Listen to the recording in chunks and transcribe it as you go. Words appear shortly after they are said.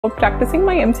For practicing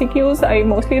my MCQs, I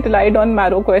mostly relied on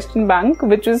Marrow question bank,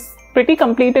 which is pretty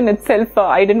complete in itself.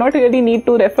 I did not really need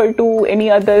to refer to any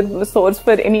other source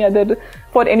for any of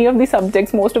the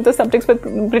subjects. Most of the subjects were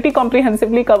pretty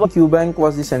comprehensively covered. QBank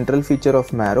was the central feature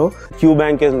of Marrow.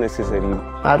 QBank is necessary.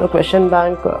 Marrow question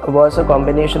bank was a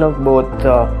combination of both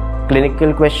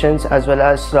clinical questions as well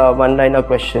as one-liner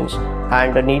questions,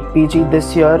 and NEET PG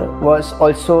this year was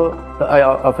also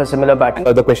of a similar pattern.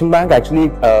 The question bank actually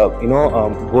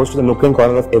goes to the nook and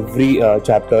corner of every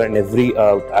chapter and every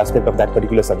aspect of that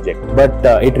particular subject, but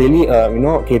it really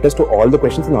caters to all the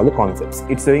questions and all the concepts.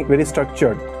 It's very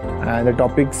structured, and the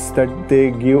topics that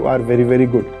they give are very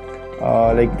good.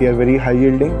 Like they are very high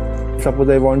yielding. Suppose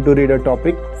I want to read a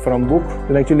topic from book,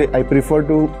 then actually I prefer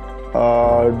to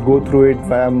go through it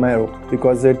via Marrow,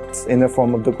 because it's in the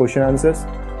form of the question answers,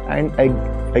 and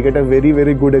I get a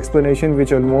very good explanation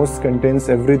which almost contains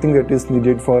everything that is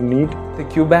needed for NEET. The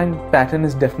QBank pattern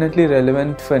is definitely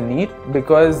relevant for NEET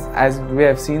because, as we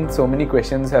have seen, so many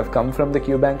questions have come from the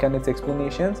QBank and its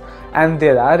explanations, and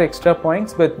there are extra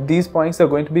points, but these points are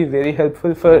going to be very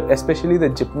helpful for especially the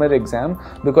JIPMER exam,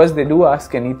 because they do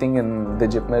ask anything in the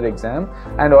JIPMER exam,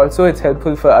 and also it's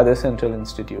helpful for other central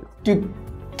institutes. You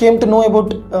came to know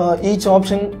about each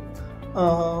option,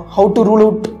 how to rule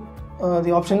out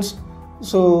the options.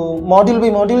 So module by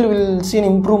module we will see an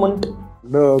improvement.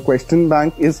 The question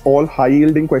bank is all high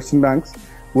yielding question banks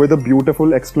with a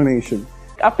beautiful explanation.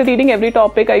 After reading every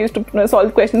topic, I used to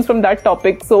solve questions from that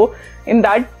topic. So in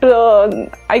that,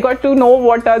 I got to know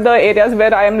what are the areas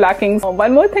where I am lacking.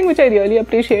 One more thing which I really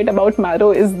appreciate about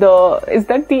Marrow is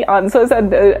that the answers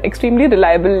are extremely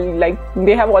reliable. Like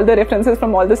they have all the references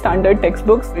from all the standard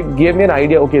textbooks. It gave me an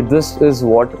idea, okay, this is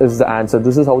what is the answer,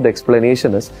 this is how the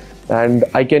explanation is, and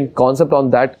I can concept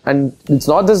on that. And it's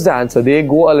not just the answer, they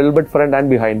go a little bit front and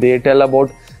behind. They tell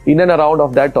about in and around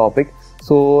of that topic.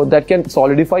 So that can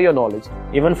solidify your knowledge.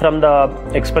 Even from the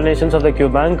explanations of the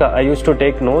QBank, I used to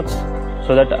take notes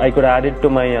so that I could add it to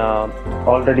my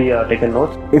already taken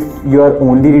notes. If you are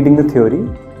only reading the theory,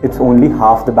 it's only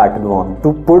half the battle won.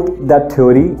 To put that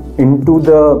theory into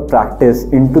the practice,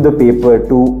 into the paper,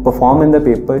 to perform in the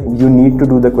paper, you need to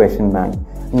do the question bank.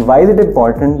 And why is it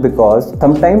important? Because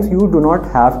sometimes you do not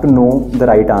have to know the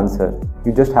right answer.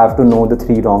 You just have to know the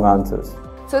 3 wrong answers.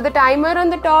 So the timer on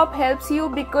the top helps you,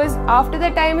 because after the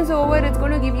time is over, it's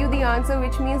going to give you the answer,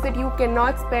 which means that you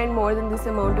cannot spend more than this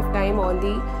amount of time on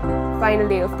the final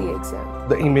day of the exam.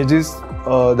 The images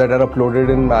that are uploaded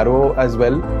in Marrow as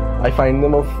well, I find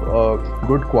them of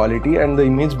good quality, and the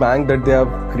image bank that they have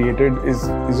created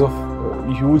is of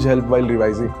huge help while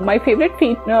revising. My favorite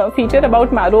feature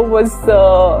about Marrow was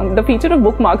the feature of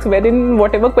bookmarks, wherein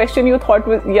whatever question you thought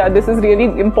was, yeah, this is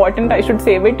really important, I should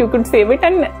save it, you could save it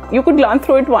and you could glance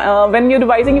through it. When you're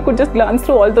revising, you could just glance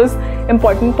through all those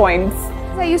important points.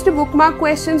 I used to bookmark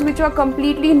questions which were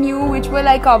completely new, which were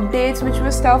like updates, which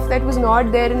were stuff that was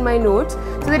not there in my notes,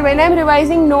 so that when I'm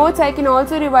revising notes, I can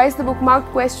also revise the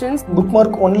bookmarked questions.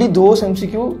 Bookmark only those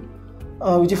MCQ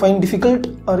which you find difficult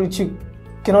or which you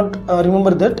cannot remember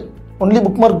that. Only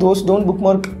bookmark those, don't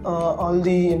bookmark all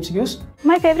the MCQs.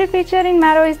 My favorite feature in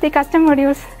Marrow is the custom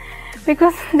modules,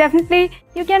 because definitely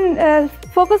you can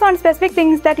focus on specific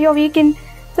things that you're weak in,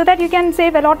 so that you can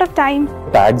save a lot of time.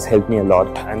 Tags help me a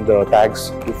lot, and the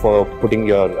tags for putting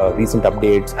your recent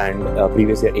updates and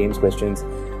previous year AIIMS questions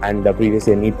and previous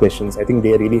year NEET questions, I think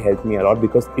they really helped me a lot,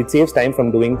 because it saves time from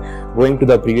going to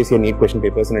the previous year NEET question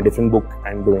papers in a different book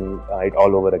and doing it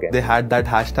all over again. They had that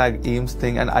hashtag AIIMS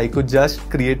thing, and I could just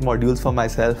create modules for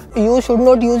myself. You should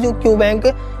not use your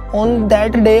QBank on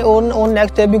that day or on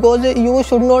next day, because you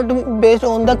should not based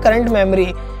on the current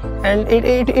memory, and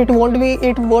it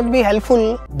won't be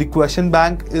helpful. The question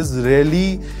bank is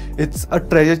really, it's a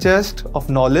treasure chest of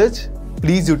knowledge.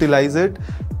 Please utilize it,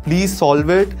 please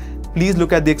solve it, please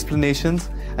look at the explanations,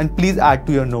 and please add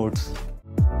to your notes.